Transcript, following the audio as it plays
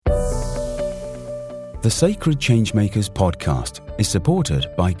The Sacred Changemakers podcast is supported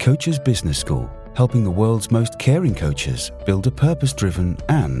by Coaches Business School, helping the world's most caring coaches build a purpose-driven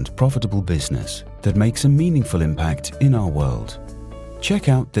and profitable business that makes a meaningful impact in our world. Check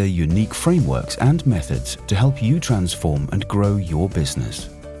out their unique frameworks and methods to help you transform and grow your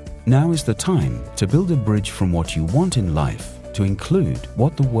business. Now is the time to build a bridge from what you want in life to include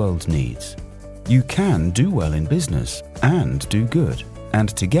what the world needs. You can do well in business and do good, and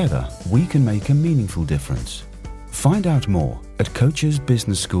together we can make a meaningful difference. Find out more at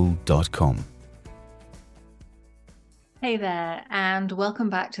coachesbusinessschool.com. Hey there, and welcome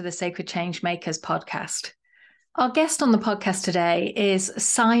back to the Sacred Changemakers podcast. Our guest on the podcast today is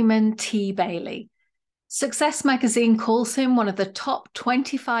Simon T. Bailey. Success Magazine calls him one of the top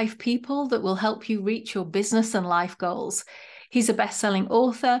 25 people that will help you reach your business and life goals. He's a best-selling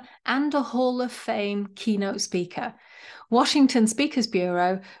author and a Hall of Fame keynote speaker. Washington Speakers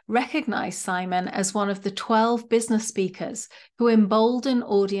Bureau recognized Simon as one of the 12 business speakers who embolden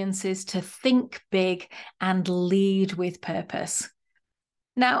audiences to think big and lead with purpose.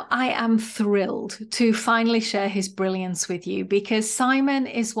 Now, I am thrilled to finally share his brilliance with you because Simon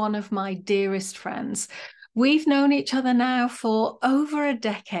is one of my dearest friends. We've known each other now for over a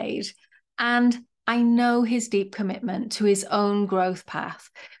decade, and I know his deep commitment to his own growth path,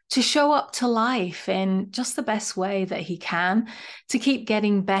 to show up to life in just the best way that he can, to keep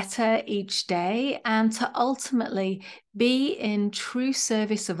getting better each day, and to ultimately be in true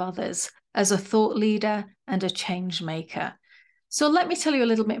service of others as a thought leader and a change maker. So let me tell you a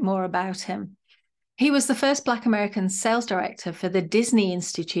little bit more about him. He was the first Black American sales director for the Disney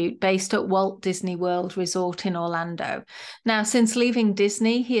Institute based at Walt Disney World Resort in Orlando. Now, since leaving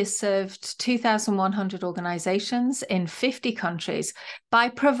Disney, he has served 2,100 organizations in 50 countries by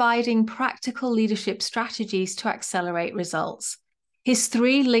providing practical leadership strategies to accelerate results. His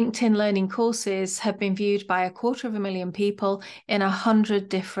 3 LinkedIn Learning courses have been viewed by 250,000 people in 100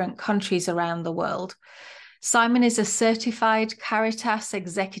 different countries around the world. Simon is a certified Caritas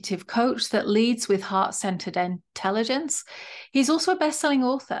executive coach that leads with heart-centered intelligence. He's also a best-selling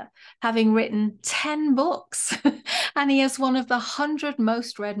author, having written 10 books, and he has one of the 100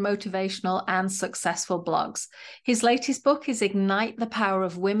 most read motivational and successful blogs. His latest book is Ignite the Power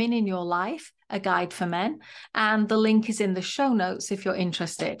of Women in Your Life, a guide for men, and the link is in the show notes if you're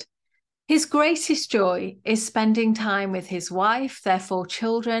interested. His greatest joy is spending time with his wife, their 4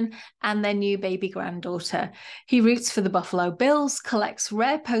 children, and their new baby granddaughter. He roots for the Buffalo Bills, collects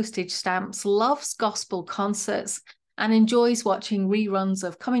rare postage stamps, loves gospel concerts, and enjoys watching reruns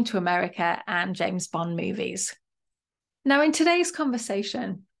of Coming to America and James Bond movies. Now, in today's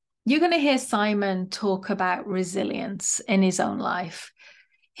conversation, you're going to hear Simon talk about resilience in his own life,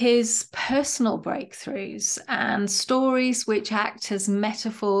 his personal breakthroughs, and stories which act as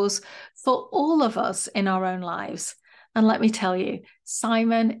metaphors for all of us in our own lives. And let me tell you,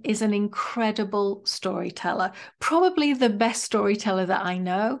 Simon is an incredible storyteller, probably the best storyteller that I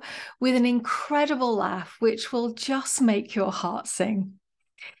know, with an incredible laugh, which will just make your heart sing.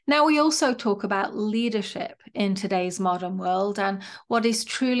 Now, we also talk about leadership in today's modern world and what is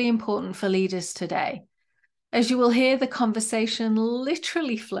truly important for leaders today. As you will hear, the conversation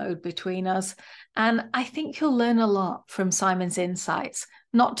literally flowed between us, and I think you'll learn a lot from Simon's insights,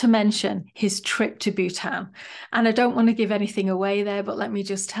 not to mention his trip to Bhutan. And I don't want to give anything away there, but let me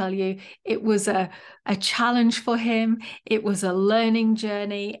just tell you, it was a challenge for him. It was a learning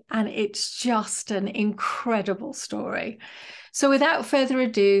journey, and it's just an incredible story. So without further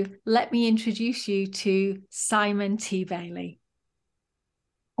ado, let me introduce you to Simon T. Bailey.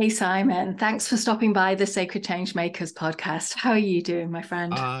 Hey, Simon, thanks for stopping by the Sacred Changemakers podcast. How are you doing, my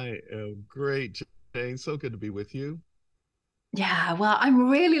friend? I am great, Jane. So good to be with you. Yeah, well, I'm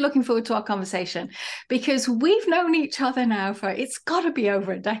really looking forward to our conversation because we've known each other now for, it's got to be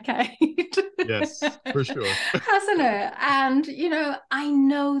over a decade. Yes, for sure. Hasn't it? And, you know, I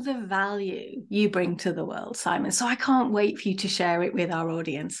know the value you bring to the world, Simon, so I can't wait for you to share it with our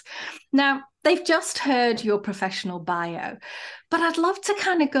audience. Now, they've just heard your professional bio, but I'd love to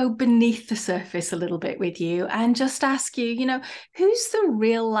kind of go beneath the surface a little bit with you and just ask you, you know, who's the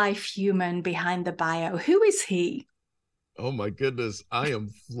real life human behind the bio? Who is he? Oh my goodness, I am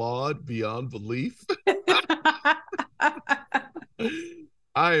flawed beyond belief.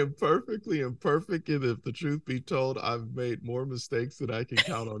 I am perfectly imperfect, and if the truth be told, I've made more mistakes than I can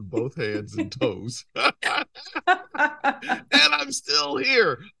count on both hands and toes. And I'm still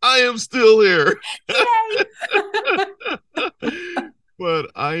here. I am still here. Yay!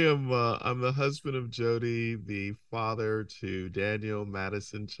 But I'm the husband of Jody, the father to Daniel,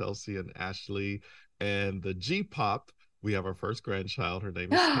 Madison, Chelsea, and Ashley, and the G-Pop. We have our first grandchild. Her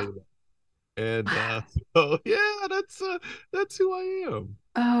name is Taylor. And so yeah, that's who I am.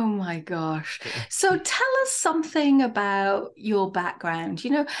 Oh my gosh. So tell us something about your background.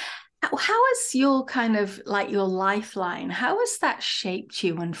 How has your kind of like your lifeline, how has that shaped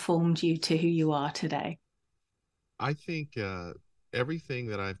you and formed you to who you are today? I think everything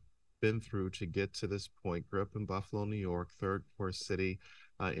that I've been through to get to this point, grew up in Buffalo, New York, third poorest city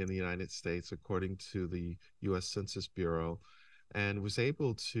in the United States, according to the U.S. Census Bureau, and was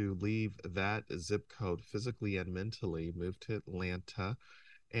able to leave that zip code physically and mentally, moved to Atlanta,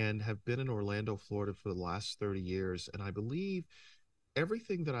 and have been in Orlando, Florida for the last 30 years. And I believe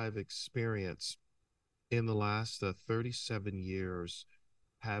everything that I've experienced in the last 37 years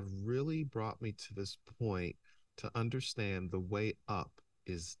have really brought me to this point to understand the way up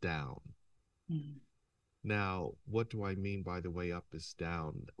is down. Mm. Now, what do I mean by the way up is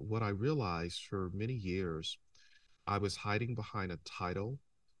down? What I realized for many years, I was hiding behind a title,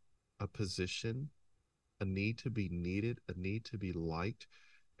 a position, a need to be needed, a need to be liked.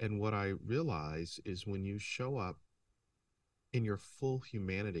 And what I realize is when you show up in your full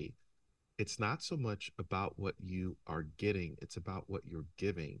humanity, it's not so much about what you are getting, it's about what you're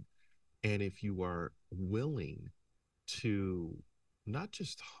giving. And if you are willing to not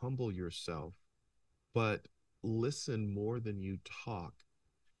just humble yourself, but listen more than you talk,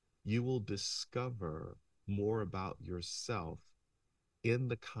 you will discover more about yourself in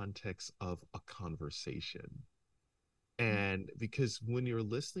the context of a conversation. And because when you're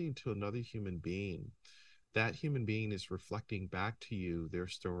listening to another human being, that human being is reflecting back to you their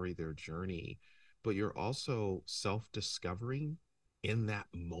story, their journey, but you're also self discovering in that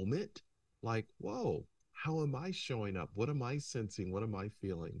moment. Like, whoa, how am I showing up? What am I sensing? What am I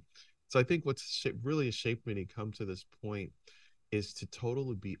feeling? So I think what's really shaped me to come to this point is to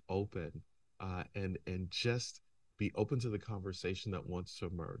totally be open and just be open to the conversation that wants to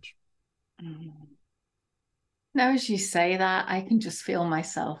emerge. Mm. Now, as you say that, I can just feel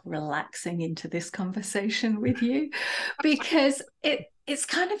myself relaxing into this conversation with you because it's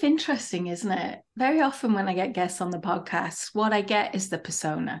kind of interesting, isn't it? Very often when I get guests on the podcast, what I get is the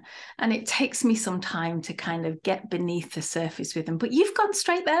persona, and it takes me some time to kind of get beneath the surface with them. But you've gone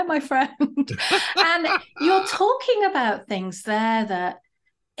straight there, my friend. And you're talking about things there that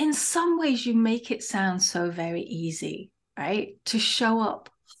in some ways you make it sound so very easy, right? To show up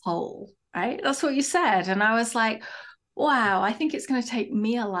whole, right? That's what you said. And I was like, wow, I think it's going to take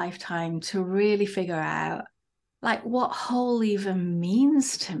me a lifetime to really figure out like what whole even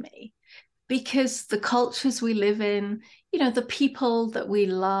means to me. Because the cultures we live in, the people that we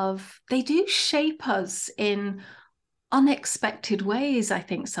love, they do shape us in unexpected ways, I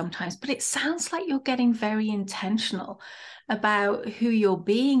think sometimes, but it sounds like you're getting very intentional about who you're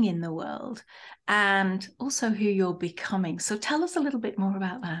being in the world and also who you're becoming. So tell us a little bit more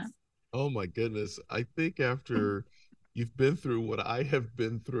about that. Oh my goodness. I think after you've been through what I have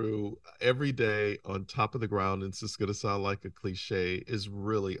been through every day on top of the ground, and this is going to sound like a cliche, is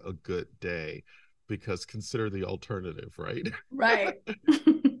really a good day because consider the alternative, right? Right.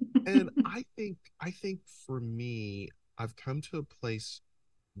 And I think for me, I've come to a place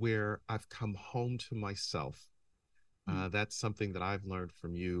where I've come home to myself. That's something that I've learned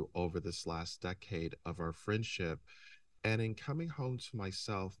from you over this last decade of our friendship. And in coming home to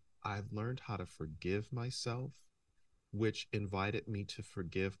myself, I've learned how to forgive myself, which invited me to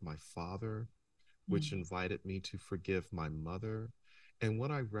forgive my father, which invited me to forgive my mother. And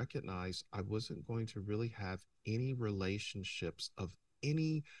when I recognized I wasn't going to really have any relationships of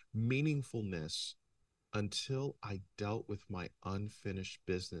any meaningfulness until I dealt with my unfinished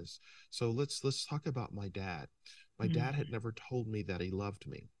business. So let's talk about my dad. My dad had never told me that he loved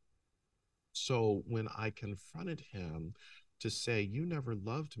me. So when I confronted him to say, "You never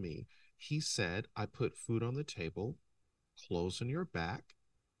loved me," he said, "I put food on the table, clothes on your back,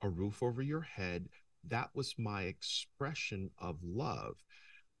 a roof over your head. That was my expression of love."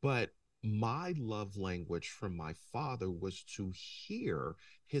 But my love language from my father was to hear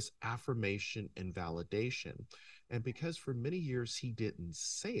his affirmation and validation. And because for many years he didn't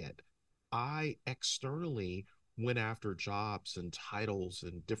say it, I externally went after jobs and titles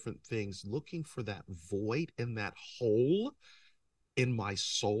and different things, looking for that void and that hole in my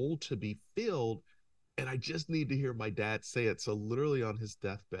soul to be filled. And I just need to hear my dad say it. So, literally on his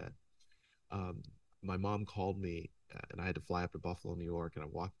deathbed, um, my mom called me and I had to fly up to Buffalo, New York. And I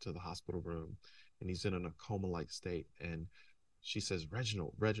walked to the hospital room and he's in a coma like state. And she says,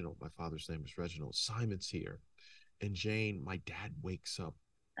 Reginald, my father's name is Reginald, Simon's here. And Jane, my dad wakes up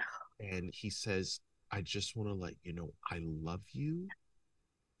and he says, "I just want to let you know I love you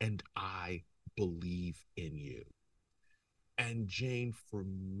and I believe in you." And Jane, for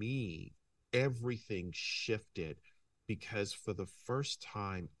me, everything shifted because for the first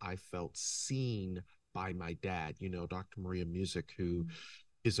time I felt seen by my dad. You know, Dr. Maria Music, who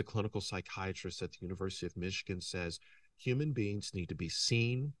is a clinical psychiatrist at the University of Michigan, says human beings need to be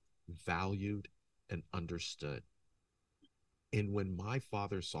seen, valued, and understood. And when my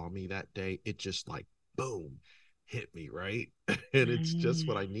father saw me that day, it just like boom, hit me, right? And it's just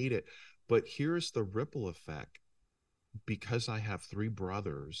what I needed. But here's the ripple effect. Because I have three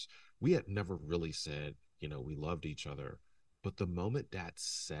brothers, we had never really said, you know, we loved each other. But the moment dad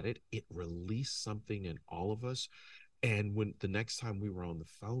said it, it released something in all of us. And when the next time we were on the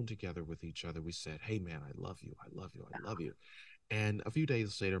phone together with each other, we said, hey, man, I love you. I love you. I love you. And a few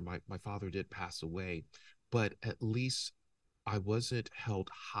days later, my father did pass away, but at least I wasn't held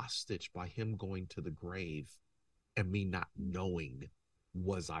hostage by him going to the grave and me not knowing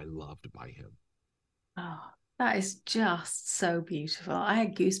was I loved by him. Oh, that is just so beautiful. I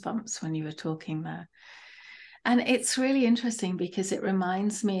had goosebumps when you were talking there. And it's really interesting because it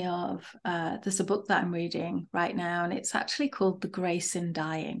reminds me of, there's a book that I'm reading right now, and it's actually called The Grace in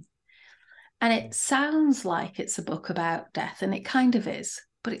Dying. And it sounds like it's a book about death, and it kind of is,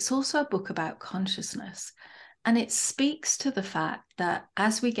 but it's also a book about consciousness. And it speaks to the fact that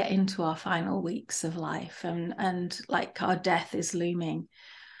as we get into our final weeks of life and like our death is looming,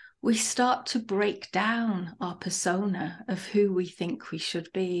 we start to break down our persona of who we think we should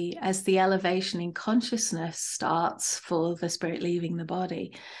be as the elevation in consciousness starts for the spirit leaving the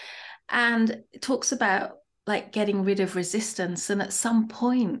body. And it talks about like getting rid of resistance. And at some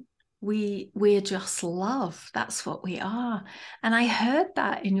point, we're just love. That's what we are. And I heard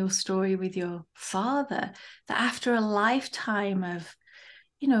that in your story with your father, that after a lifetime of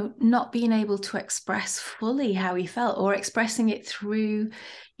not being able to express fully how he felt, or expressing it through,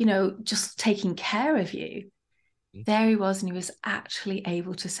 just taking care of you. There he was, and he was actually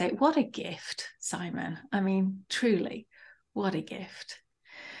able to say, what a gift, Simon. I mean, truly, what a gift.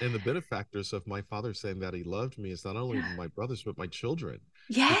 And the benefactors of my father saying that he loved me is not only my brothers, but my children.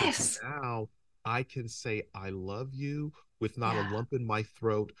 Yes. Because now I can say, I love you with not a lump in my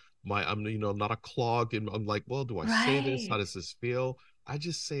throat. I'm, not a clog. And I'm like, well, do I say this? How does this feel? I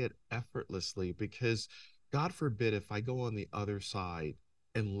just say it effortlessly because God forbid if I go on the other side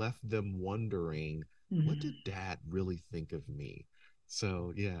and left them wondering, what did dad really think of me?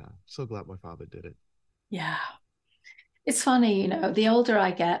 So yeah, so glad my father did it. Yeah. It's funny, the older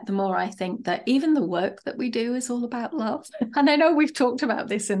I get, the more I think that even the work that we do is all about love. And I know we've talked about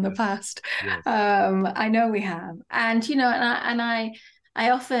this in the past. Yes. I know we have. And,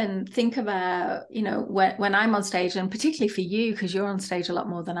 I often think about, when I'm on stage, and particularly for you, because you're on stage a lot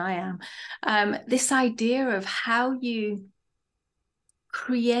more than I am, this idea of how you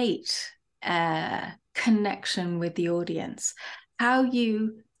create a connection with the audience, and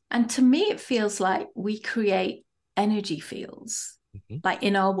to me, it feels like we create energy fields, like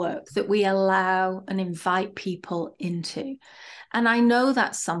in our work, that we allow and invite people into. And I know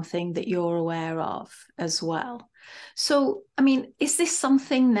that's something that you're aware of as well. So, I mean, is this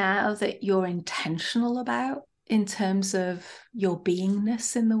something now that you're intentional about in terms of your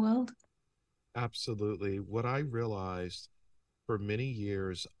beingness in the world? Absolutely. What I realized for many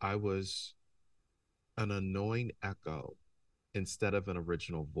years, I was an annoying echo instead of an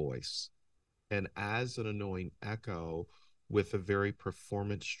original voice. And as an annoying echo with a very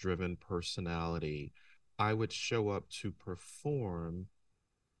performance driven personality, I would show up to perform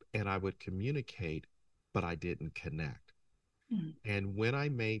and I would communicate, but I didn't connect. And when I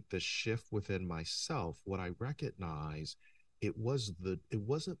made the shift within myself, what I recognized, it wasn't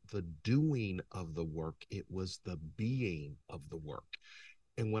the doing of the work, it was the being of the work.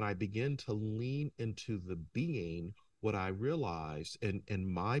 And when I began to lean into the being, what I realized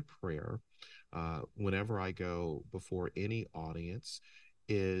in my prayer, whenever I go before any audience,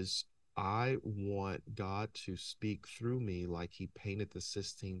 is I want God to speak through me like he painted the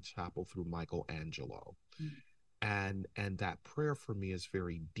Sistine Chapel through Michelangelo. And that prayer for me is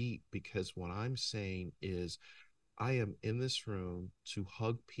very deep because what I'm saying is I am in this room to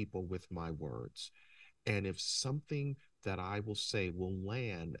hug people with my words. And if something that I will say will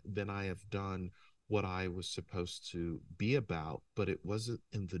land, then I have done what I was supposed to be about, but it wasn't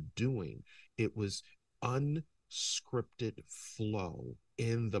in the doing. It was unscripted flow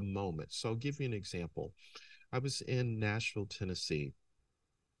in the moment. So I'll give you an example. I was in Nashville, Tennessee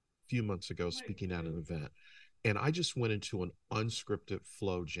a few months ago speaking at an event. And I just went into an unscripted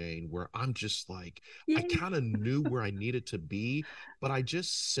flow, Jane, where I'm just like, I kind of knew where I needed to be, but I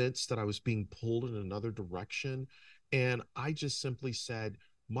just sensed that I was being pulled in another direction. And I just simply said,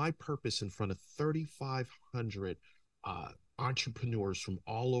 my purpose in front of 3,500 entrepreneurs from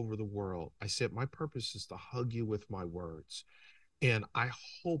all over the world. I said, my purpose is to hug you with my words. And I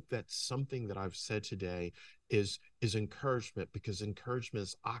hope that something that I've said today is encouragement, because encouragement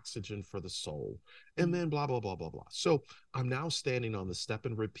is oxygen for the soul. And then blah, blah, blah, blah, blah. So I'm now standing on the step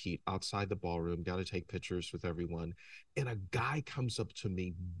and repeat outside the ballroom, got to take pictures with everyone. And a guy comes up to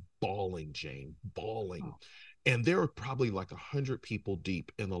me bawling, Jane, bawling. Oh. And there are probably like 100 people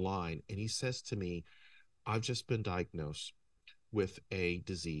deep in the line. And he says to me, I've just been diagnosed with a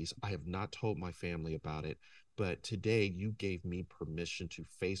disease. I have not told my family about it, but today you gave me permission to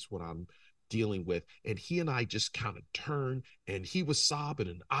face what I'm dealing with. And he and I just kind of turned, and he was sobbing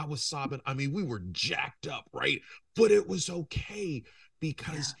and I was sobbing. I mean, we were jacked up, right? But it was okay,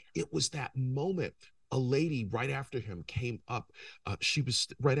 because it was that moment. A lady right after him came up. She was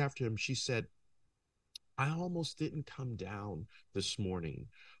right after him. She said, I almost didn't come down this morning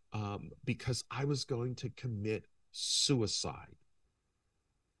because I was going to commit suicide.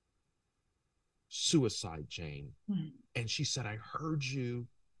 Suicide, Jane. And she said, I heard you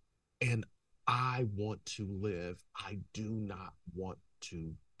and I want to live. I do not want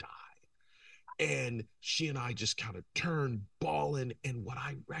to die. And she and I just kind of turned bawling. And what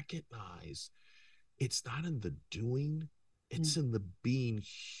I recognize, it's not in the doing, it's in the being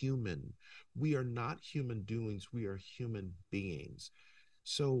human. We are not human doings, we are human beings.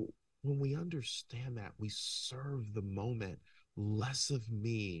 So when we understand that, we serve the moment, less of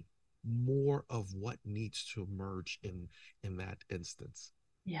me, more of what needs to emerge in that instance.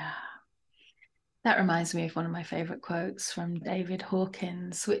 Yeah. That reminds me of one of my favorite quotes from David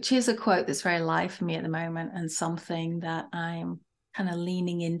Hawkins, which is a quote that's very live for me at the moment, and something that I'm kind of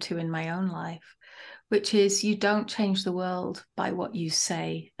leaning into in my own life, which is, you don't change the world by what you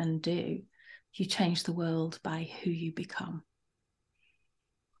say and do. You change the world by who you become.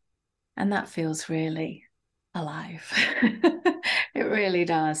 And that feels really alive. It really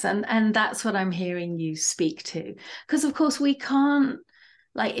does. And that's what I'm hearing you speak to. Because of course we can't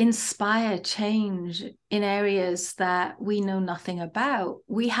like inspire change in areas that we know nothing about.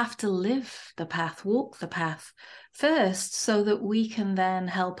 We have to live the path, walk the path first, so that we can then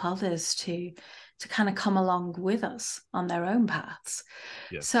help others to kind of come along with us on their own paths.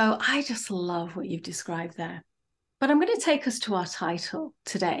 Yes. So I just love what you've described there. But I'm going to take us to our title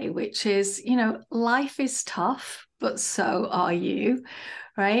today, which is, life is tough, but so are you,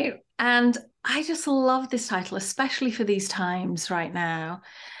 right? And I just love this title, especially for these times right now.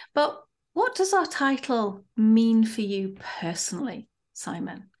 But what does our title mean for you personally,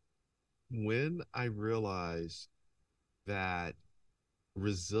 Simon? When I realized that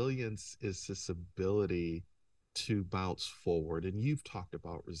resilience is this ability to bounce forward, and you've talked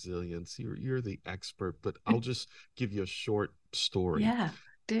about resilience, you're the expert, but I'll just give you a short story. Yeah,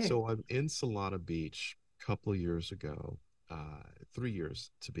 do. So I'm in Solana Beach a couple of years ago, 3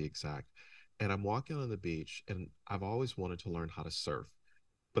 years to be exact, and I'm walking on the beach, and I've always wanted to learn how to surf,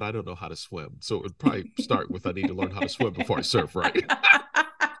 but I don't know how to swim. So it would probably start with, I need to learn how to swim before I surf, right?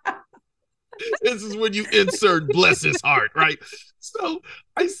 This is when you insert bless his heart, right? So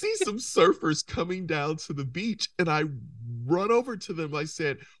I see some surfers coming down to the beach, and I run over to them. I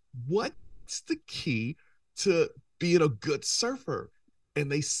said, what's the key to being a good surfer?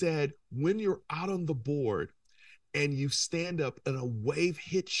 And they said, when you're out on the board and you stand up and a wave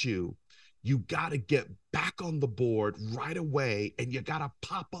hits you, you got to get back on the board right away, and you got to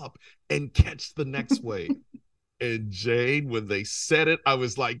pop up and catch the next wave. And Jane, when they said it, I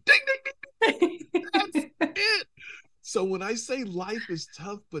was like, ding, ding, ding. That's it. So when I say life is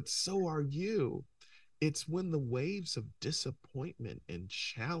tough, but so are you, it's when the waves of disappointment and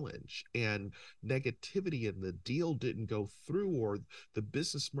challenge and negativity and the deal didn't go through, or the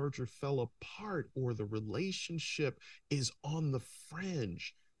business merger fell apart, or the relationship is on the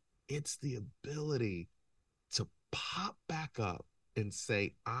fringe. It's the ability to pop back up and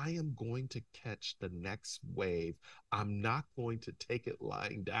say, I am going to catch the next wave. I'm not going to take it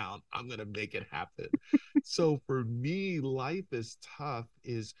lying down. I'm going to make it happen. So for me, life is tough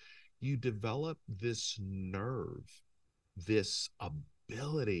is you develop this nerve, this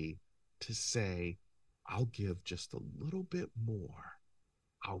ability to say, I'll give just a little bit more.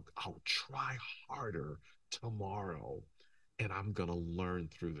 I'll try harder tomorrow, and I'm going to learn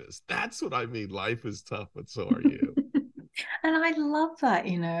through this. That's what I mean. Life is tough, but so are you. And I love that,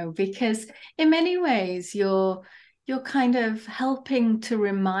 because in many ways you're kind of helping to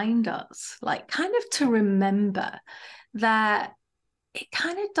remind us, like kind of to remember that it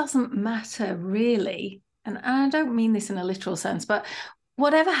kind of doesn't matter really. And I don't mean this in a literal sense, but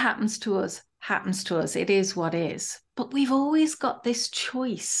whatever happens to us. It is what is. But we've always got this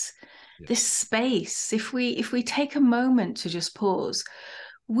choice this space. If we take a moment to just pause,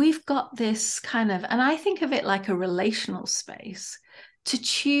 we've got this kind of, and I think of it like a relational space, to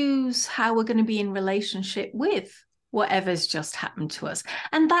choose how we're going to be in relationship with whatever's just happened to us.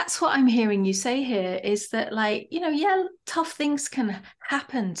 And that's what I'm hearing you say here, is that, like, yeah, tough things can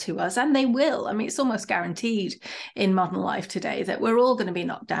happen to us, and they will. I mean, it's almost guaranteed in modern life today that we're all going to be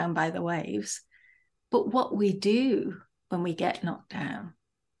knocked down by the waves. But what we do when we get knocked down,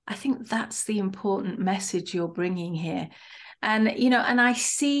 I think that's the important message you're bringing here. And, and I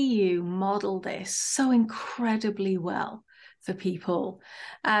see you model this so incredibly well for people.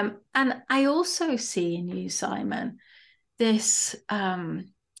 And I also see in you, Simon, this,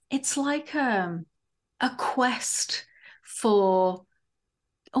 it's like a quest for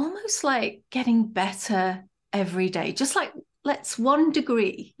almost like getting better every day, just like, let's 1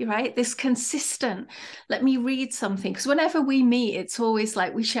 degree, right? This consistent, let me read something. Because whenever we meet, it's always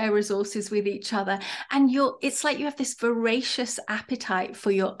like we share resources with each other. And it's like you have this voracious appetite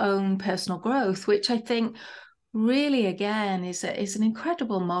for your own personal growth, which I think really, again, is an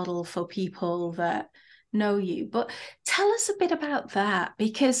incredible model for people that know you. But tell us a bit about that,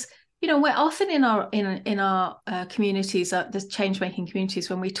 because we're often in our communities, the change-making communities,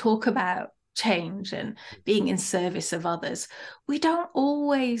 when we talk about change and being in service of others, we don't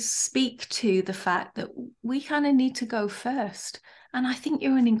always speak to the fact that we kind of need to go first. And I think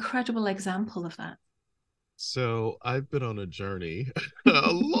you're an incredible example of that. So I've been on a journey, a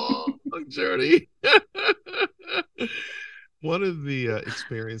long journey. One of the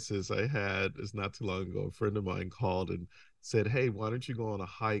experiences I had is not too long ago. A friend of mine called and said, "Hey, why don't you go on a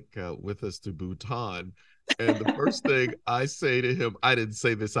hike with us to Bhutan?" And the first thing I say to him, I didn't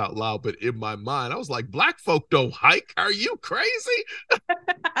say this out loud, but in my mind, I was like, "Black folk don't hike. Are you crazy?"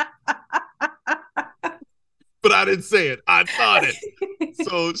 But I didn't say it. I thought it.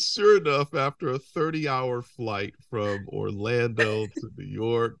 So sure enough, after a 30-hour flight from Orlando to New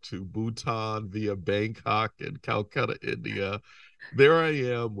York to Bhutan via Bangkok and Calcutta, India, there I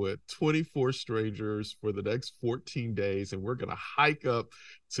am with 24 strangers for the next 14 days, and we're going to hike up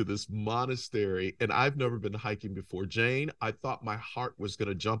to this monastery. And I've never been hiking before. Jane, I thought my heart was going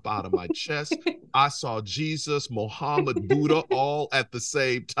to jump out of my chest. I saw Jesus, Muhammad, Buddha all at the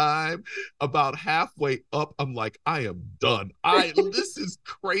same time. About halfway up, I'm like, I am done. This is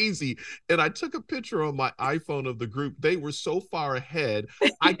crazy. And I took a picture on my iPhone of the group. They were so far ahead,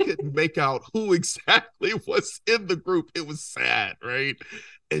 I couldn't make out who exactly was in the group. It was sad, right?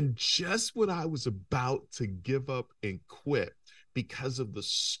 And just when I was about to give up and quit, because of the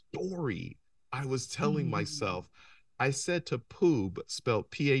story I was telling myself, I said to Poob, spelled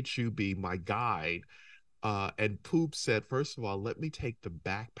Phub, my guide, and Poob said, first of all, let me take the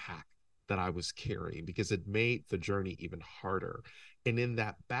backpack that I was carrying, because it made the journey even harder. And in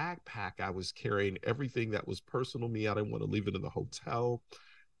that backpack, I was carrying everything that was personal to me. I didn't want to leave it in the hotel.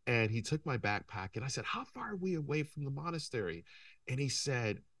 And he took my backpack, and I said, how far are we away from the monastery? And he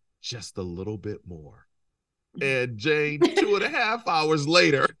said, just a little bit more. And Jane, 2.5 hours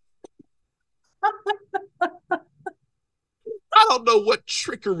later, I don't know what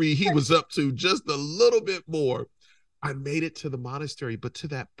trickery he was up to, just a little bit more. I made it to the monastery, but to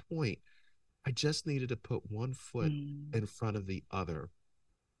that point, I just needed to put one foot in front of the other.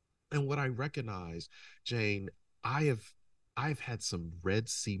 And what I recognized, Jane, I've had some Red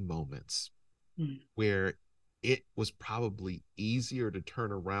Sea moments where it was probably easier to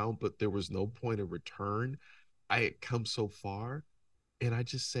turn around, but there was no point of return. I had come so far, and I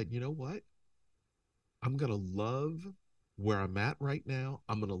just said, you know what? I'm going to love where I'm at right now.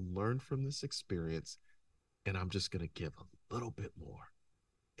 I'm going to learn from this experience, and I'm just going to give a little bit more,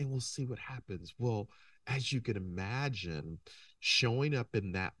 and we'll see what happens. Well, as you can imagine, showing up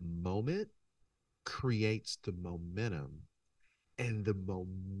in that moment creates the momentum, and the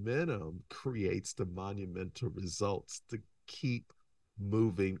momentum creates the monumental results to keep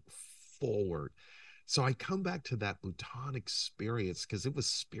moving forward. So I come back to that Bhutan experience because it was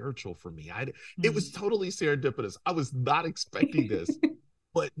spiritual for me. It was totally serendipitous. I was not expecting this,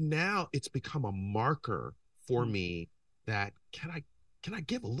 but now it's become a marker for me that can I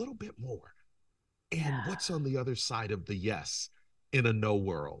give a little bit more? And what's on the other side of the yes in a no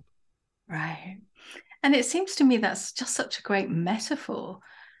world? Right. And it seems to me that's just such a great metaphor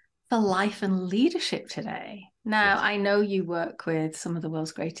for life and leadership today. Now, I know you work with some of the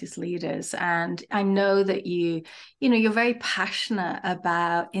world's greatest leaders, and I know that you're very passionate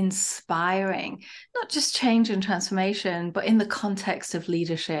about inspiring not just change and transformation, but in the context of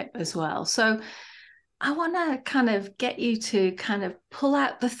leadership as well. So I want to kind of get you to kind of pull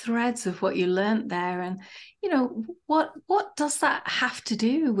out the threads of what you learned there. And, what does that have to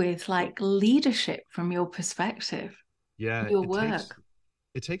do with like leadership from your perspective, Yeah, your it takes work?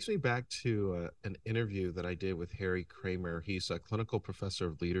 it takes me back to an interview that I did with Harry Kramer. He's a clinical professor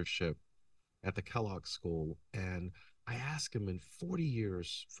of leadership at the Kellogg School, and I asked him, in 40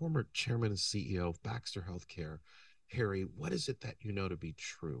 years, former chairman and CEO of Baxter Healthcare, Harry, what is it that you know to be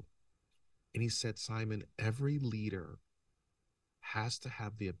true? And he said, Simon, every leader has to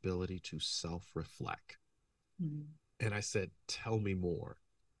have the ability to self-reflect. Mm. And I said, tell me more.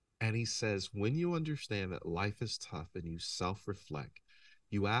 And he says, when you understand that life is tough and you self-reflect,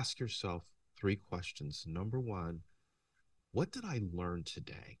 you ask yourself three questions. Number one, what did I learn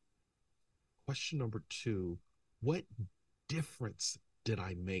today? Question number two, what difference did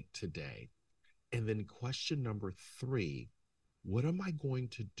I make today? And then question number three, what am I going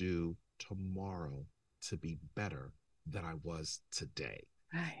to do tomorrow to be better than I was today?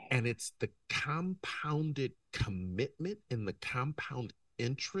 Right. And it's the compounded commitment and the compound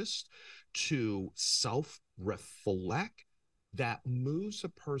interest to self reflect that moves a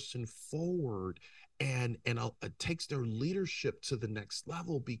person forward and takes their leadership to the next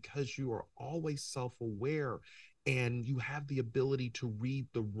level, because you are always self-aware and you have the ability to read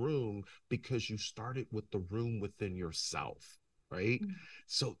the room because you started with the room within yourself, right? Mm.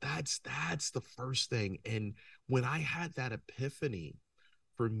 So that's the first thing. And when I had that epiphany,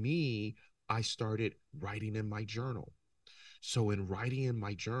 for me, I started writing in my journal. So in writing in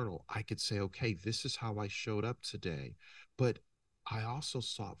my journal, I could say, okay, this is how I showed up today. But I also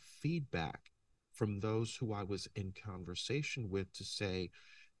sought feedback from those who I was in conversation with to say,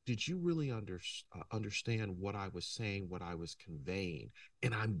 did you really understand what I was saying, what I was conveying?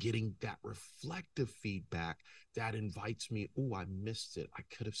 And I'm getting that reflective feedback that invites me, oh, I missed it. I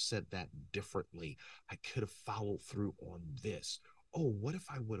could have said that differently. I could have followed through on this. Oh, what if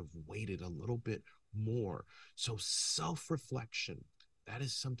I would have waited a little bit more? So self-reflection, that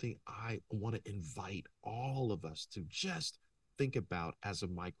is something I want to invite all of us to just think about as a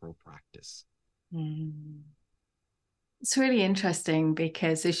micro practice. Mm. It's really interesting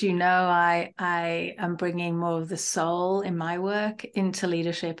because, as you know, I am bringing more of the soul in my work into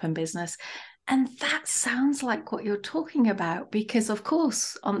leadership and business. And that sounds like what you're talking about, because, of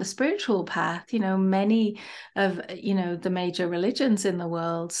course, on the spiritual path, many of, the major religions in the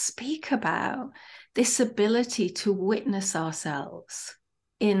world speak about this ability to witness ourselves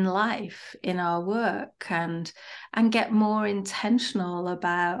in life, in our work, and get more intentional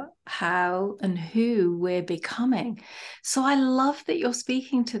about how and who we're becoming. So I love that you're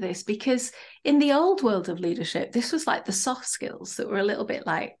speaking to this, because in the old world of leadership, this was like the soft skills that were a little bit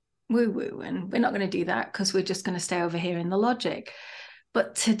like woo-woo, and we're not going to do that because we're just going to stay over here in the logic.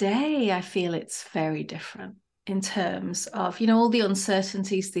 But today I feel it's very different in terms of, all the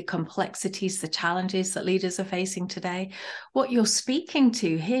uncertainties, the complexities, the challenges that leaders are facing today. What you're speaking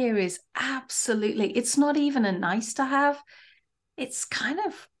to here is absolutely, it's not even a nice to have, it's kind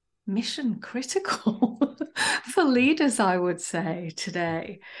of mission critical for leaders, I would say,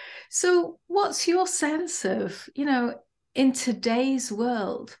 today. So what's your sense of, in today's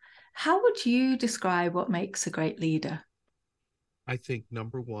world, how would you describe what makes a great leader? I think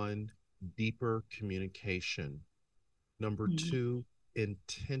number one, deeper communication. Number Mm. two,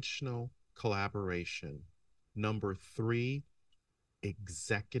 intentional collaboration. Number three,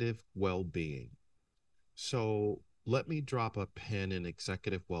 executive well being. So let me drop a pin in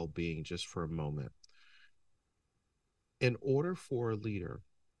executive well being just for a moment. In order for a leader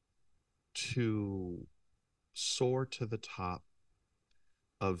to soar to the top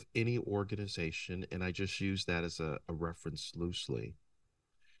of any organization, and I just use that as a reference loosely,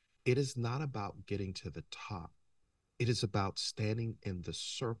 it is not about getting to the top. It is about standing in the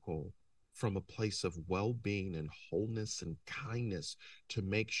circle from a place of well being and wholeness and kindness to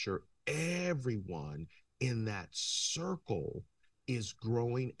make sure everyone in that circle is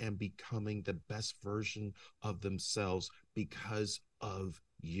growing and becoming the best version of themselves because of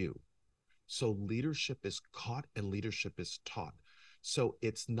you. So leadership is caught and leadership is taught. So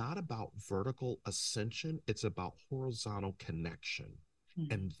it's not about vertical ascension, it's about horizontal connection.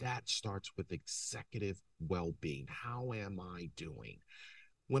 Mm. And that starts with executive well being. How am I doing?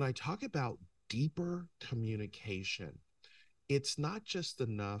 When I talk about deeper communication, it's not just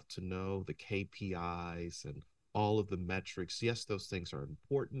enough to know the KPIs and all of the metrics. Yes, those things are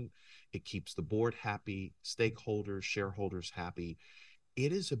important. It keeps the board happy, stakeholders, shareholders happy.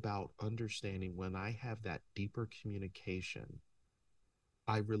 It is about understanding when I have that deeper communication,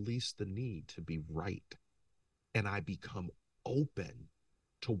 I release the need to be right and I become open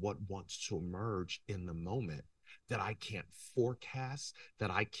to what wants to emerge in the moment that I can't forecast,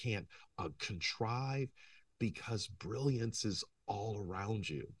 that I can't contrive, because brilliance is all around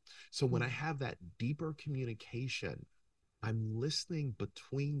you. So when I have that deeper communication, I'm listening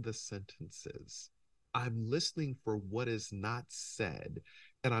between the sentences. I'm listening for what is not said,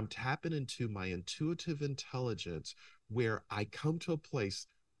 and I'm tapping into my intuitive intelligence, where I come to a place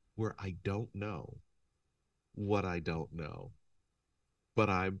where I don't know what I don't know, but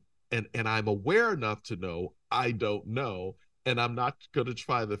I'm aware enough to know I don't know, and I'm not going to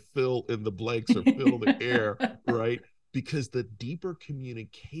try to fill in the blanks or fill the air, right? Because the deeper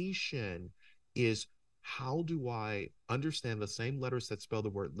communication is, how do I understand the same letters that spell the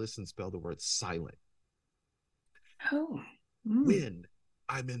word listen spell the word silent? Oh. When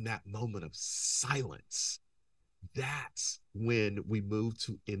I'm in that moment of silence, that's when we move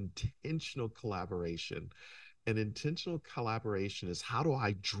to intentional collaboration. And intentional collaboration is, how do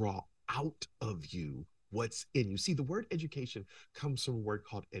I draw out of you what's in you? See, the word education comes from a word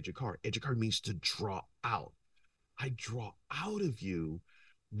called educar. Educar means to draw out. I draw out of you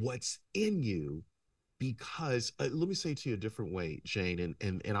what's in you, because let me say it to you a different way, Jane,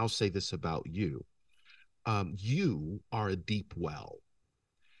 and I'll say this about you. You are a deep well.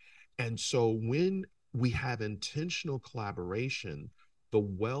 And so when we have intentional collaboration, the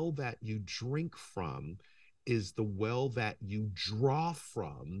well that you drink from is the well that you draw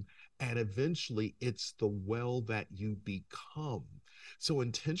from, and eventually it's the well that you become. So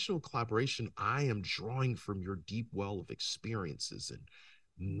intentional collaboration, I am drawing from your deep well of experiences and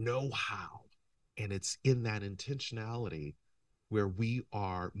know-how. And it's in that intentionality where we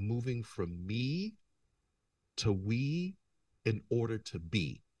are moving from me to we in order to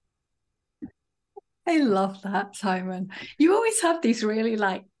be. I love that, Simon. You always have these really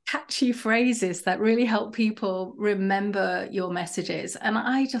catchy phrases that really help people remember your messages. And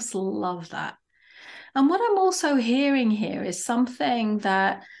I just love that. And what I'm also hearing here is something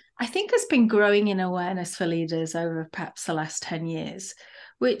that I think has been growing in awareness for leaders over perhaps the last 10 years,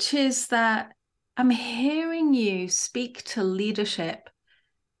 which is that I'm hearing you speak to leadership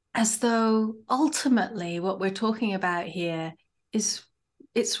as though ultimately what we're talking about here is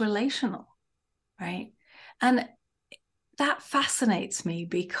it's relational, right? And that fascinates me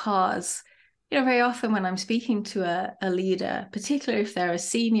because, very often when I'm speaking to a leader, particularly if they're a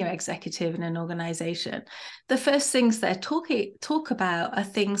senior executive in an organization, the first things they talk about are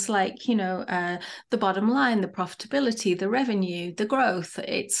things like, the bottom line, the profitability, the revenue, the growth.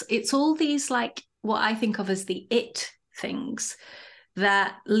 It's all these what I think of as the it things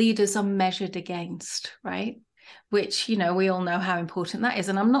that leaders are measured against, right? Which, we all know how important that is.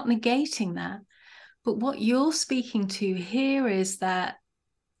 And I'm not negating that. But what you're speaking to here is that,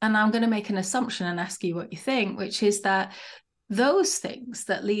 and I'm going to make an assumption and ask you what you think, which is that those things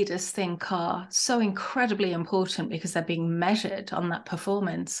that leaders think are so incredibly important because they're being measured on that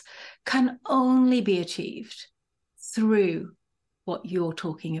performance can only be achieved through what you're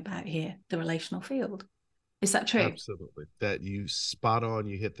talking about here, the relational field. Is that true? Absolutely. That you spot on,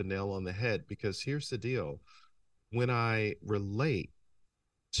 you hit the nail on the head, because here's the deal. When I relate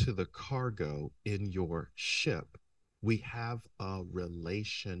to the cargo in your ship, we have a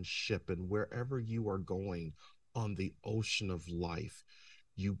relationship, and wherever you are going on the ocean of life,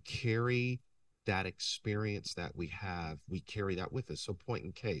 you carry that experience that we have. We carry that with us. So point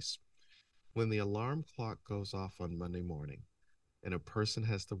in case, when the alarm clock goes off on Monday morning and a person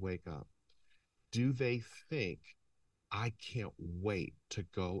has to wake up, do they think, I can't wait to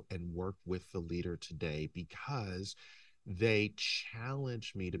go and work with the leader today because they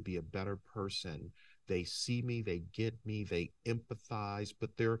challenge me to be a better person? They see me, they get me, they empathize,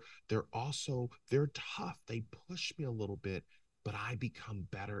 but they're tough. They push me a little bit, but I become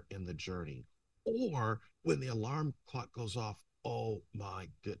better in the journey. Or when the alarm clock goes off, oh my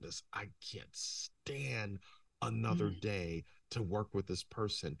goodness, I can't stand another day to work with this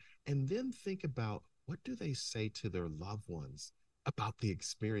person. And then think about, what do they say to their loved ones about the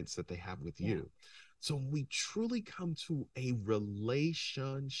experience that they have with you? So when we truly come to a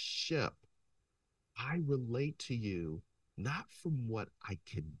relationship, I relate to you not from what I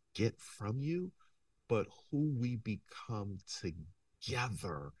can get from you, but who we become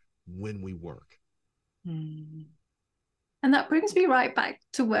together when we work. And that brings me right back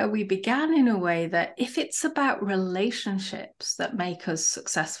to where we began, in a way, that if it's about relationships that make us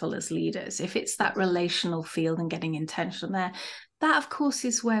successful as leaders, if it's that relational field and getting intentional there, that of course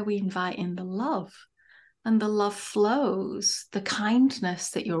is where we invite in the love. And the love flows, the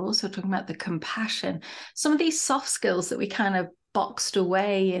kindness that you're also talking about, the compassion, some of these soft skills that we kind of boxed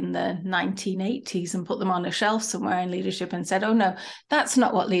away in the 1980s and put them on a shelf somewhere in leadership and said, oh no, that's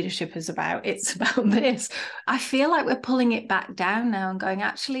not what leadership is about. It's about this. I feel like we're pulling it back down now and going,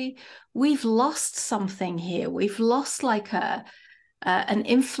 actually, we've lost something here. We've lost like an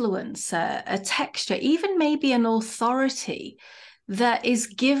influence, a texture, even maybe an authority that is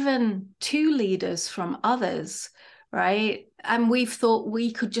given to leaders from others, right? And we've thought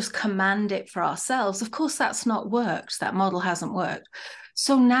we could just command it for ourselves. Of course, that's not worked. That model hasn't worked.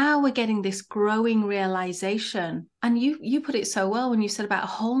 So now we're getting this growing realization. And you put it so well when you said about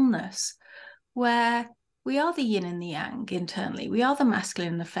wholeness, where we are the yin and the yang internally. We are the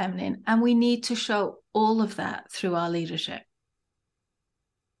masculine and the feminine. And we need to show all of that through our leadership.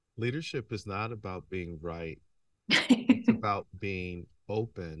 Leadership is not about being right. It's about being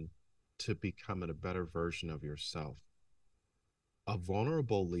open to becoming a better version of yourself. A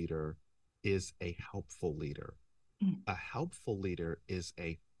vulnerable leader is a helpful leader. A helpful leader is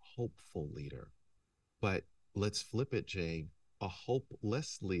a hopeful leader. But let's flip it, Jane. A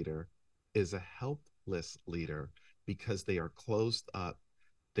hopeless leader is a helpless leader because they are closed up.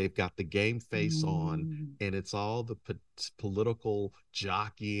 They've got the game face on, and it's all the political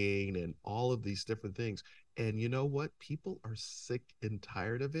jockeying and all of these different things. And you know what? People are sick and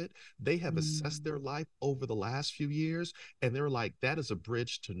tired of it. They have assessed their life over the last few years, and they're like, that is a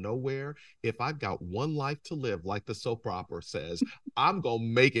bridge to nowhere. If I've got one life to live, like the soap opera says, I'm going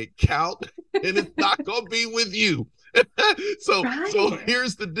to make it count, and it's not going to be with you. So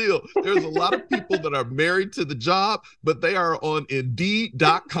here's the deal. There's a lot of people that are married to the job, but they are on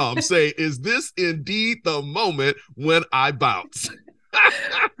Indeed.com saying, is this indeed the moment when I bounce?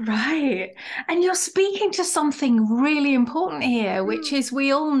 Right. And you're speaking to something really important here, which is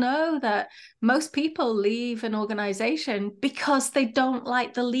we all know that most people leave an organization because they don't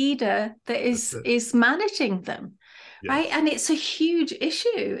like the leader that is managing them. Yes. Right. And it's a huge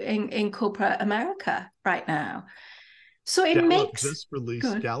issue in corporate America right now. So it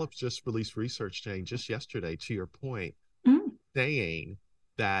Gallup just released research, Jane, just yesterday, to your point, saying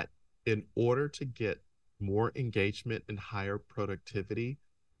that in order to get more engagement and higher productivity,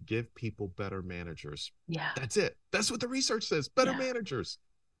 give people better managers. Yeah. That's it. That's what the research says. Better managers.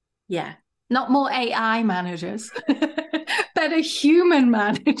 Yeah. Not more AI managers. Better human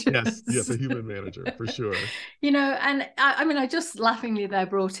managers. Yes, a human manager for sure. You know, and I mean, I just laughingly there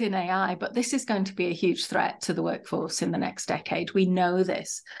brought in AI, but this is going to be a huge threat to the workforce in the next decade. We know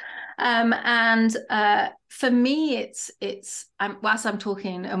this. And for me, it's whilst I'm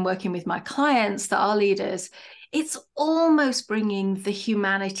talking and working with my clients that are leaders, it's almost bringing the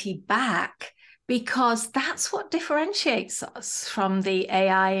humanity back, because that's what differentiates us from the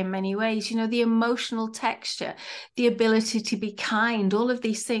AI in many ways. You know, the emotional texture, the ability to be kind, all of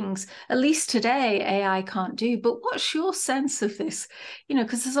these things, at least today, AI can't do. But what's your sense of this? You know,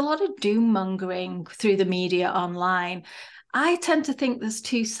 because there's a lot of doom mongering through the media online. I tend to think there's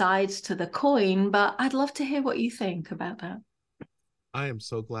two sides to the coin, but I'd love to hear what you think about that. I am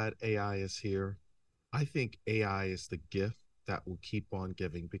so glad AI is here. I think AI is the gift that will keep on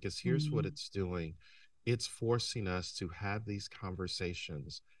giving, because here's what it's doing. It's forcing us to have these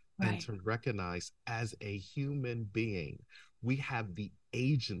conversations and to recognize, as a human being, we have the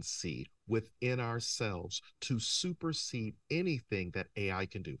agency within ourselves to supersede anything that AI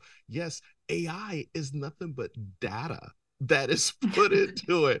can do. Yes, AI is nothing but data that is put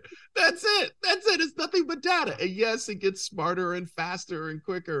into it. That's it. It's nothing but data. And yes, it gets smarter and faster and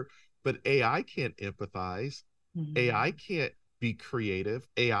quicker, but AI can't empathize. AI can't be creative.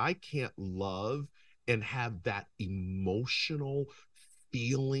 AI can't love and have that emotional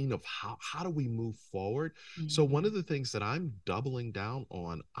feeling of how do we move forward. So one of the things that I'm doubling down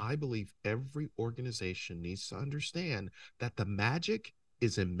on, I believe every organization needs to understand that the magic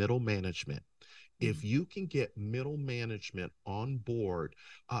is in middle management. If you can get middle management on board,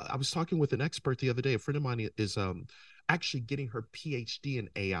 I was talking with an expert the other day. A friend of mine is actually getting her PhD in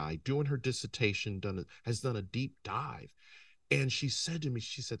AI, doing her dissertation, has done a deep dive. And she said to me,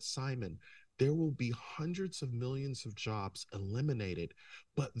 she said, Simon, there will be hundreds of millions of jobs eliminated,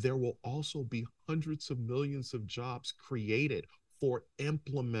 but there will also be hundreds of millions of jobs created for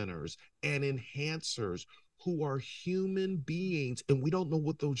implementers and enhancers who are human beings. And we don't know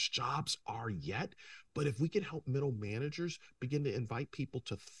what those jobs are yet. But if we can help middle managers begin to invite people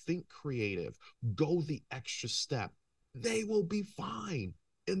to think creative, go the extra step, they will be fine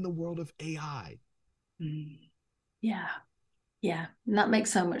in the world of AI. Yeah. And that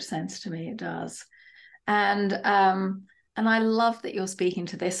makes so much sense to me. It does. And I love that you're speaking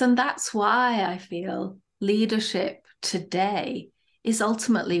to this. And that's why I feel leadership today is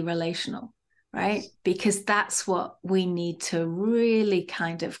ultimately relational, right? Yes. Because that's what we need to really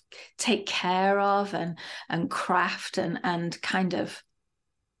kind of take care of and craft and kind of,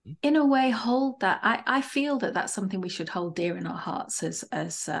 in a way, hold that. I feel that that's something we should hold dear in our hearts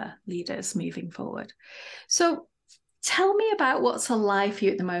as leaders moving forward. So tell me about what's alive for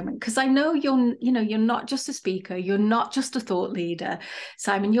you at the moment, because I know you're not just a speaker, you're not just a thought leader,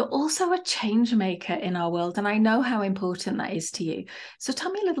 Simon, you're also a change maker in our world, and I know how important that is to you. So tell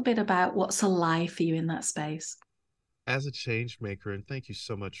me a little bit about what's alive for you in that space. As a change maker, and thank you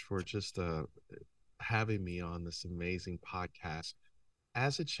so much for just having me on this amazing podcast.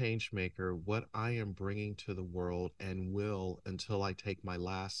 As a change maker, what I am bringing to the world and will until I take my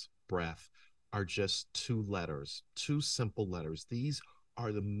last breath are just two letters, two simple letters. These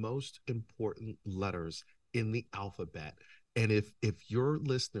are the most important letters in the alphabet. And if your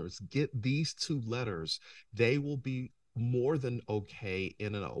listeners get these two letters, they will be more than okay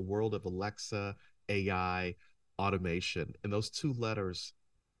in a world of Alexa, AI, automation. And those two letters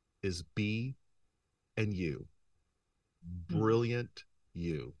is B and U. Brilliant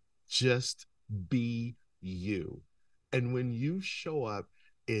you. Just be you. And when you show up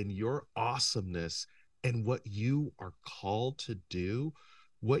in your awesomeness and what you are called to do,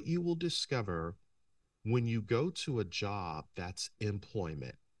 what you will discover when you go to a job, that's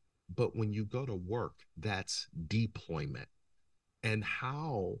employment. But when you go to work, that's deployment. And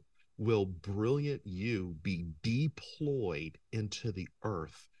how will brilliant you be deployed into the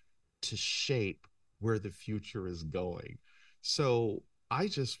earth to shape where the future is going? So I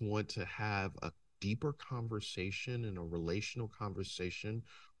just want to have a deeper conversation and a relational conversation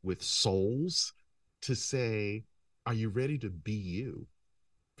with souls to say, are you ready to be you?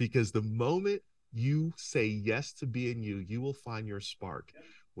 Because the moment you say yes to being you, you will find your spark.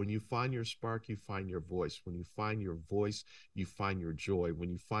 When you find your spark, you find your voice. When you find your voice, you find your joy.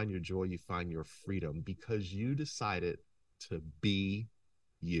 When you find your joy, you find your freedom because you decided to be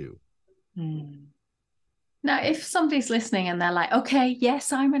you. Mm. Now, if somebody's listening and they're like, okay, yes,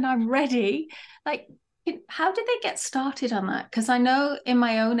 Simon, I'm ready. Like, how did they get started on that? Because I know in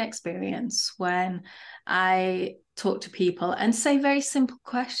my own experience, when I talk to people and say very simple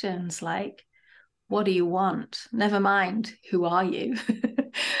questions like, what do you want? Never mind, who are you?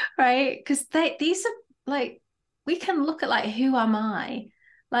 Right? Because these are like, we can look at like, who am I?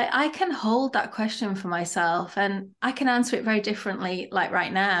 Like, I can hold that question for myself and I can answer it very differently, like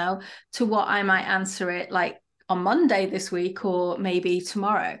right now, to what I might answer it like on Monday this week or maybe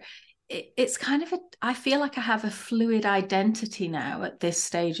tomorrow. It's kind of I feel like I have a fluid identity now at this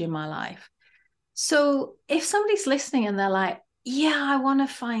stage in my life. So if somebody's listening and they're like, yeah, I want to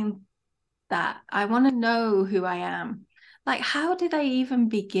find that, I want to know who I am. Like, how did I even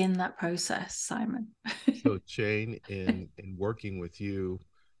begin that process, Simon? So, Jane, in working with you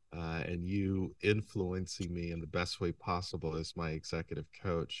and you influencing me in the best way possible as my executive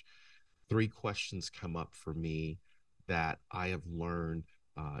coach, three questions come up for me that I have learned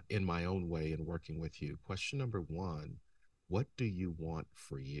in my own way in working with you. Question number one, what do you want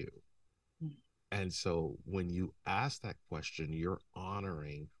for you? And so when you ask that question, you're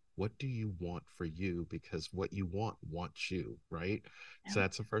honoring what do you want for you because what you want wants you, right? Yeah. So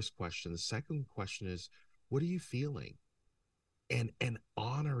that's the first question. The second question is, what are you feeling? And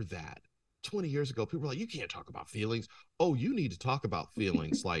honor that. 20 years ago, people were like, you can't talk about feelings. Oh, you need to talk about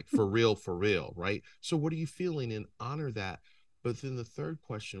feelings like for real, right? So what are you feeling and honor that? But then the third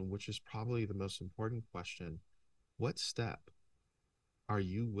question, which is probably the most important question, what step are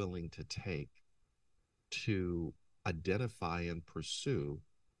you willing to take to identify and pursue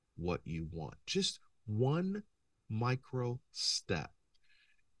what you want? Just one micro step.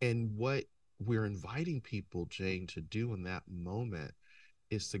 And what we're inviting people, Jane, to do in that moment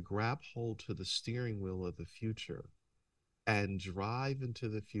is to grab hold to the steering wheel of the future and drive into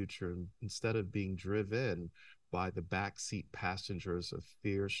the future instead of being driven by the backseat passengers of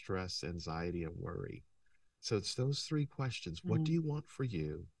fear, stress, anxiety, and worry. So it's those three questions. What do you want for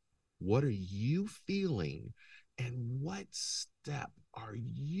you? What are you feeling? And what step are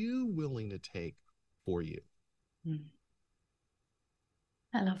you willing to take for you?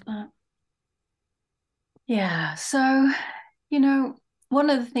 I love that. Yeah. So, you know, one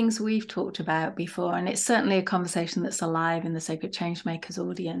of the things we've talked about before, and it's certainly a conversation that's alive in the Sacred Changemakers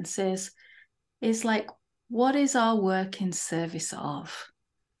audience, is like, what is our work in service of?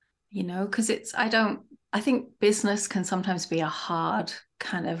 You know, because I think business can sometimes be a hard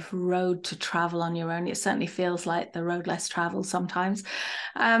kind of road to travel on your own. It certainly feels like the road less traveled sometimes.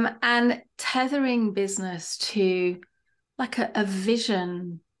 And tethering business to like a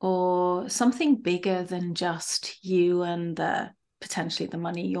vision or something bigger than just you and the potentially the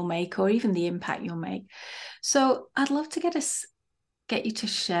money you'll make or even the impact you'll make. So I'd love to get you to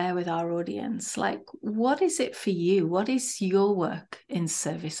share with our audience, like, what is it for you? What is your work in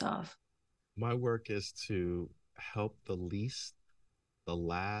service of? My work is to help the least, the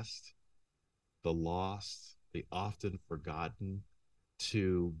last, the lost, the often forgotten,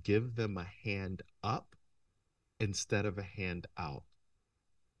 to give them a hand up instead of a hand out.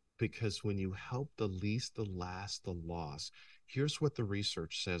 Because when you help the least, the last, the lost, here's what the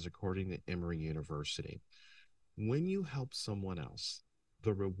research says according to Emory University. When you help someone else,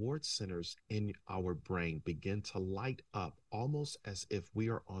 the reward centers in our brain begin to light up almost as if we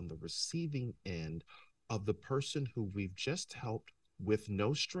are on the receiving end of the person who we've just helped with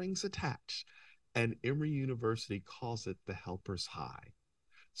no strings attached. And Emory University calls it the helper's high.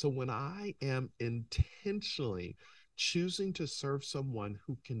 So when I am intentionally choosing to serve someone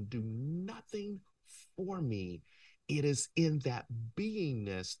who can do nothing for me, it is in that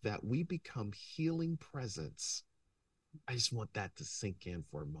beingness that we become healing presence. I just want that to sink in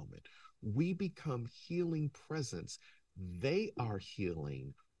for a moment. We become healing presence. They are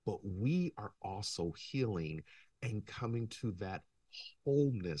healing, but we are also healing and coming to that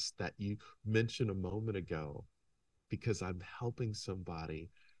wholeness that you mentioned a moment ago, because I'm helping somebody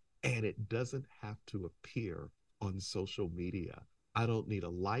and it doesn't have to appear on social media. I don't need a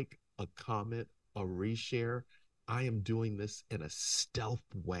like, a comment, a reshare. I am doing this in a stealth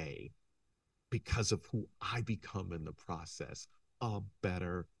way because of who I become in the process, a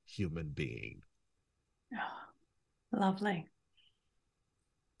better human being. Oh, lovely.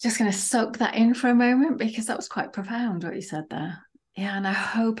 Just going to soak that in for a moment, because that was quite profound what you said there. Yeah, and I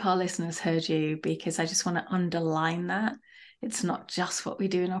hope our listeners heard you, because I just want to underline that. It's not just what we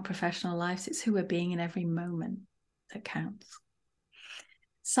do in our professional lives, it's who we're being in every moment that counts.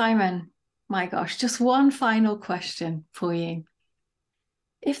 Simon, my gosh, just one final question for you.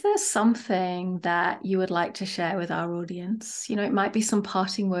 If there's something that you would like to share with our audience, it might be some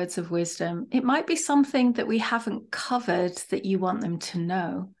parting words of wisdom. It might be something that we haven't covered that you want them to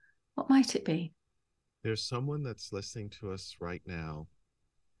know. What might it be? There's someone that's listening to us right now,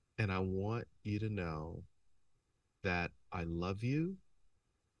 and I want you to know that I love you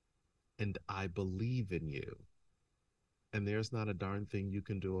and I believe in you. And there's not a darn thing you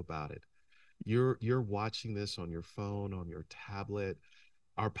can do about it. You're watching this on your phone, on your tablet.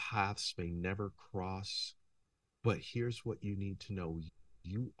 Our paths may never cross, but here's what you need to know.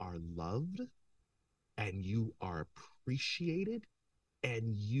 You are loved and you are appreciated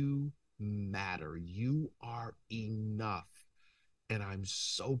and you matter. You are enough. And I'm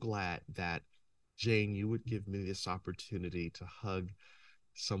so glad that, Jane, you would give me this opportunity to hug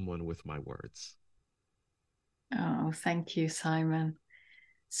someone with my words. Oh, thank you, Simon.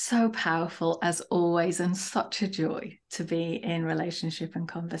 So powerful as always, and such a joy to be in relationship and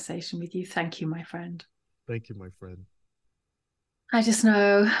conversation with you. Thank you, my friend. Thank you, my friend. I just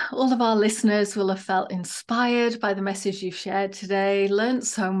know all of our listeners will have felt inspired by the message you've shared today, learned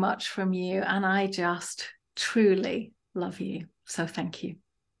so much from you, and I just truly love you. So thank you.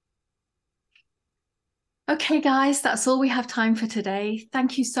 Okay, guys, that's all we have time for today.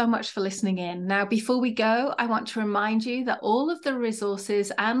 Thank you so much for listening in. Now, before we go, I want to remind you that all of the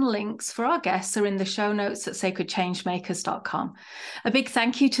resources and links for our guests are in the show notes at sacredchangemakers.com. A big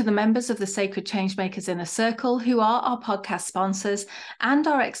thank you to the members of the Sacred Changemakers Inner Circle, who are our podcast sponsors, and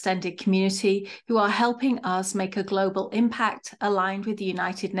our extended community, who are helping us make a global impact aligned with the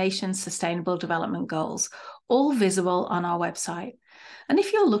United Nations Sustainable Development Goals, all visible on our website. And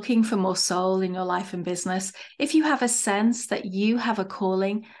if you're looking for more soul in your life and business, if you have a sense that you have a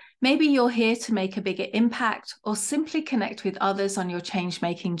calling, maybe you're here to make a bigger impact or simply connect with others on your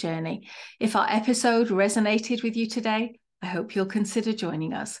change-making journey. If our episode resonated with you today, I hope you'll consider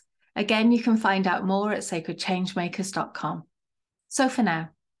joining us. Again, you can find out more at sacredchangemakers.com. So for now,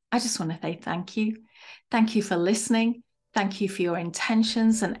 I just want to say thank you. Thank you for listening. Thank you for your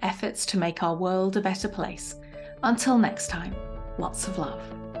intentions and efforts to make our world a better place. Until next time. Lots of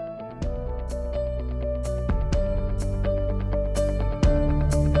love.